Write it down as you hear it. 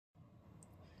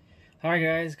Hi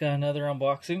guys, got another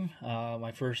unboxing.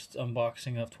 My first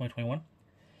unboxing of 2021.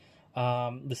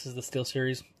 This is the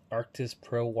Steelseries Arctis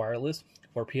Pro Wireless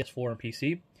for PS4 and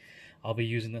PC. I'll be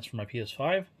using this for my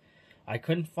PS5. I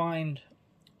couldn't find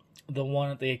the one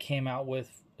that they came out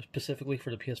with specifically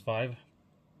for the PS5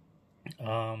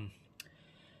 because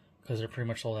they're pretty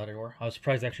much sold out everywhere. I was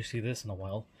surprised to actually see this in the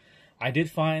wild. I did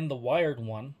find the wired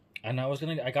one, and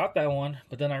I got that one,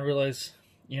 but then I realized,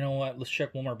 you know what? Let's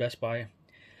check one more Best Buy.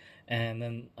 And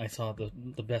then I saw the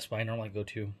Best Buy I normally go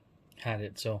to had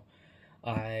it, so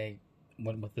I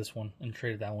went with this one and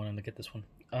traded that one in to get this one.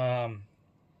 And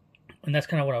that's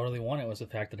kind of what I really wanted, was the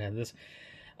fact that it had this.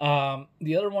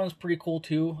 The other one's pretty cool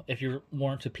too if you're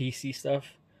more into PC stuff,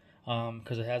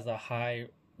 because it has the high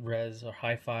res or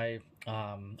hi-fi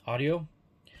audio,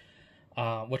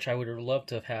 which I would have loved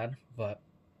to have had, but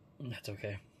that's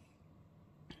okay.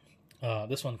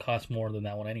 This one costs more than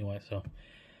that one anyway, so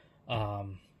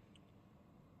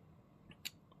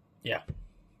yeah,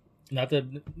 not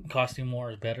that costing more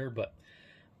is better, but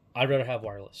I'd rather have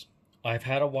wireless. I've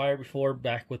had a wire before,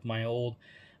 back with my old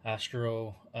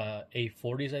Astro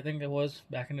A40s, I think it was,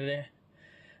 back in the day.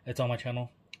 It's on my channel.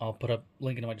 I'll put a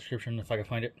link in my description if I can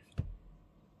find it.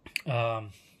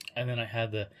 And then I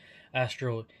had the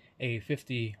Astro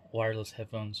A50 wireless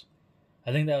headphones.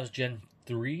 I think that was Gen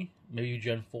 3, maybe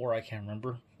Gen 4, I can't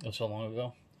remember. It was so long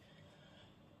ago.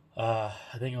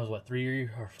 I think it was, what, 3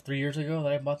 years ago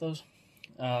that I bought those?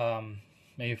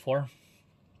 Maybe 4.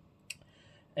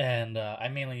 And I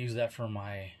mainly use that for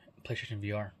my PlayStation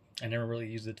VR. I never really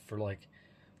used it for, like,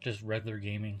 just regular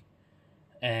gaming.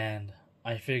 And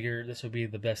I figured this would be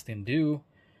the best thing to do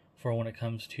for when it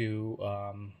comes to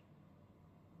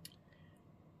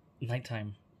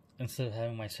nighttime. Instead of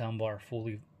having my soundbar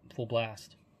full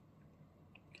blast,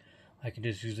 I can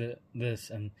just use this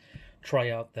and try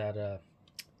out that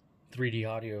 3D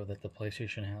audio that the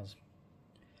PlayStation has.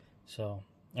 So,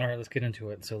 alright, let's get into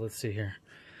it. So let's see here.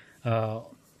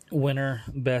 Winner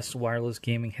Best Wireless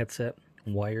Gaming Headset,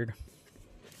 wired.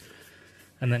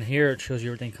 And then here it shows you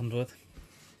everything it comes with.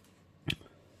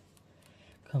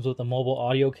 Comes with a mobile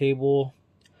audio cable,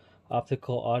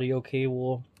 optical audio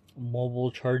cable,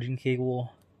 mobile charging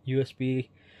cable, USB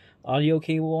audio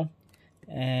cable,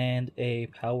 and a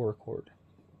power cord,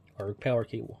 or power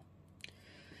cable.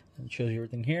 It shows you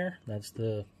everything here. That's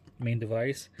the main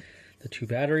device, the 2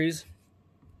 batteries,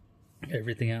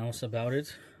 everything else about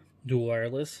it, dual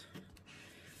wireless.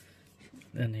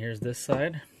 Then here's this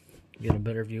side, get a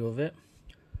better view of it.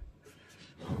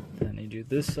 Then you do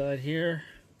this side here,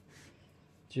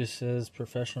 just says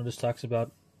professional, just talks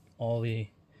about all the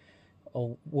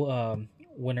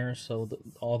winners, so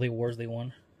all the awards they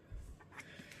won.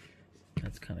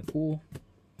 That's kind of cool.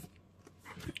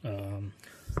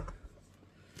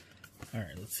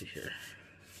 Alright, let's see here.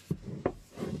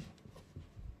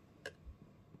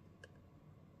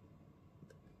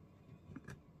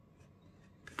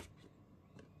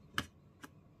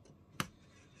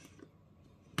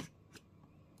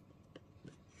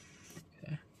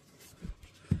 Okay.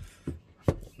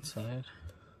 One side.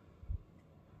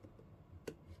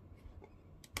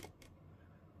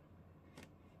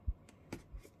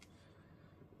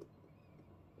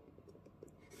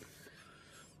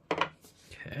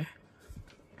 Okay.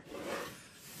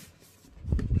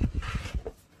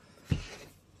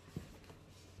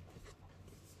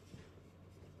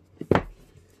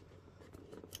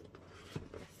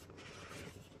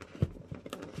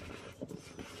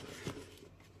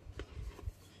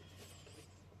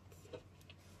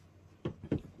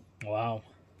 Wow.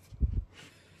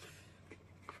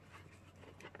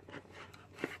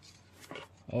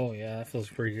 Oh yeah, that feels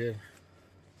pretty good.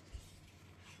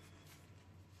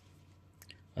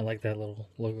 I like that little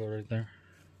logo right there.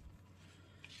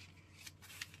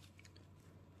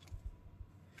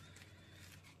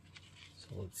 So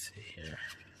let's see here.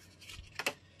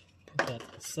 Put that to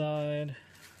the side.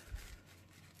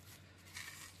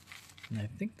 And I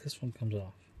think this one comes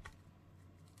off.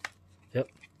 Yep.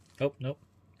 Oh, nope.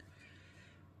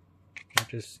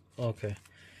 Just okay.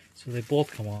 So they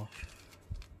both come off.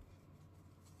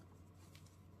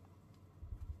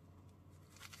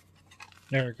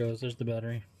 There it goes. There's the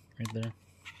battery right there.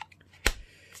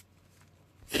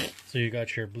 So you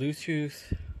got your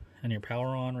Bluetooth and your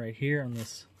power on right here on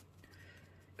this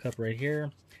cup right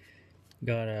here.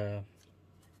 Got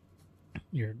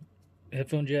your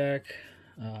headphone jack,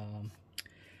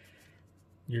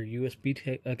 your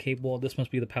USB cable. This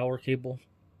must be the power cable,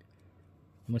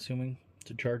 I'm assuming,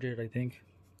 to charge it, I think.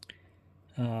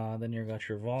 Then you got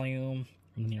your volume,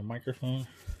 and then your microphone.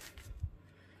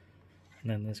 And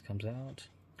then this comes out.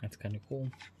 That's kind of cool.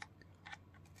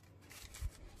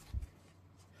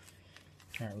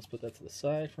 Alright, let's put that to the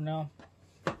side for now.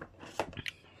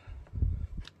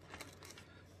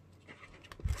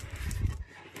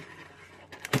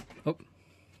 Oh,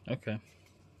 okay.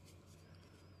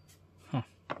 Huh.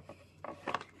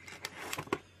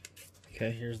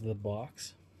 Okay, here's the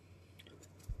box.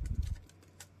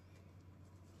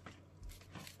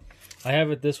 I have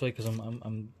it this way because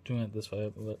I'm doing it this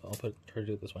way, but I'll try to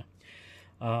do it this way.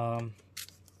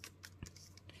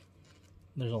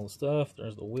 There's all the stuff.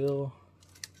 There's the wheel.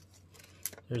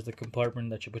 There's the compartment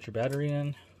that you put your battery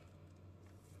in.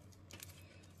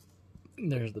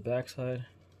 There's the back side.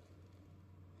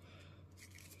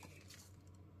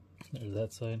 There's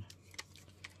that side.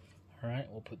 Alright,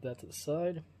 we'll put that to the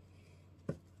side.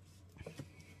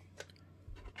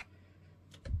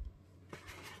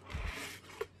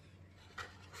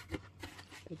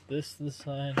 Put this to the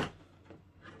side.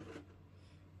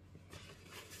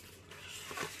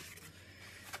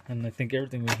 And I think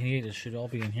everything we need should all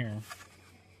be in here.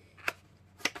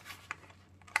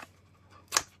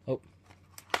 Oh.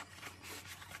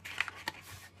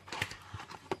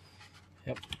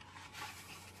 Yep.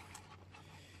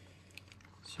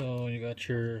 So you got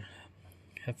your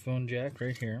headphone jack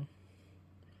right here.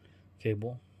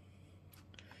 Cable.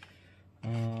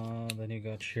 Then you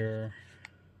got your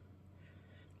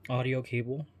audio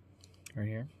cable right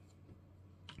here.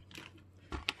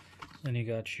 Then you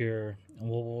got your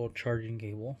mobile charging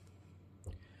cable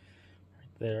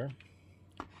right there.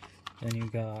 Then you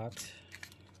got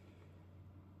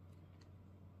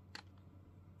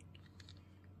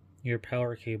your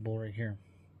power cable right here.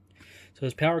 So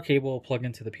this power cable will plug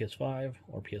into the PS5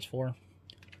 or PS4.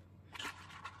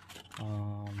 Do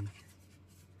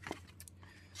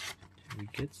we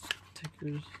get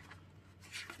stickers?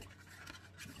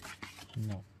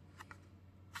 No.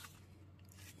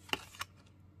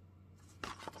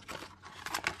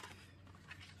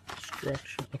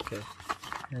 Instruction. Okay,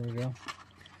 here we go.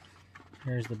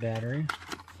 Here's the battery.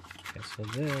 Okay, so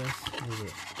this is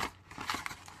it.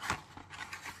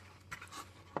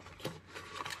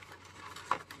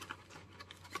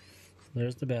 So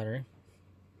there's the battery.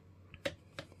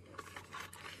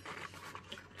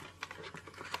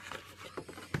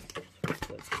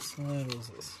 That's the side. What is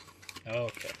this?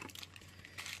 Okay.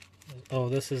 Oh,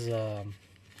 this is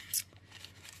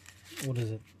what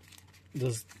is it?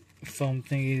 Those foam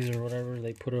thingies or whatever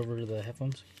they put over the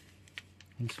headphones.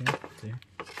 Let's see.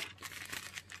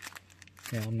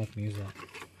 Yeah, I'm not gonna use that.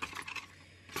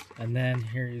 And then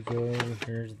here you go.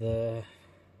 Here's the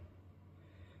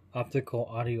optical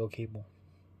audio cable.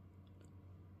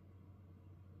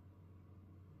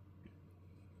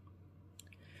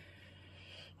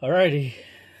 Alrighty,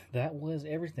 that was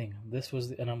everything. This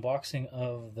was an unboxing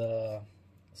of the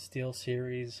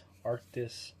Steelseries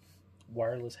Arctis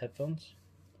wireless headphones.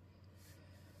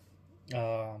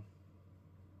 Alrighty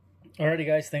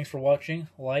guys, thanks for watching.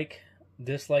 Like,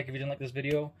 dislike if you didn't like this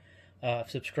video.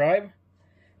 Subscribe,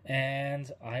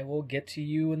 and I will get to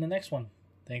you in the next one.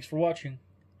 Thanks for watching.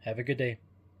 Have a good day.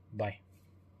 Bye.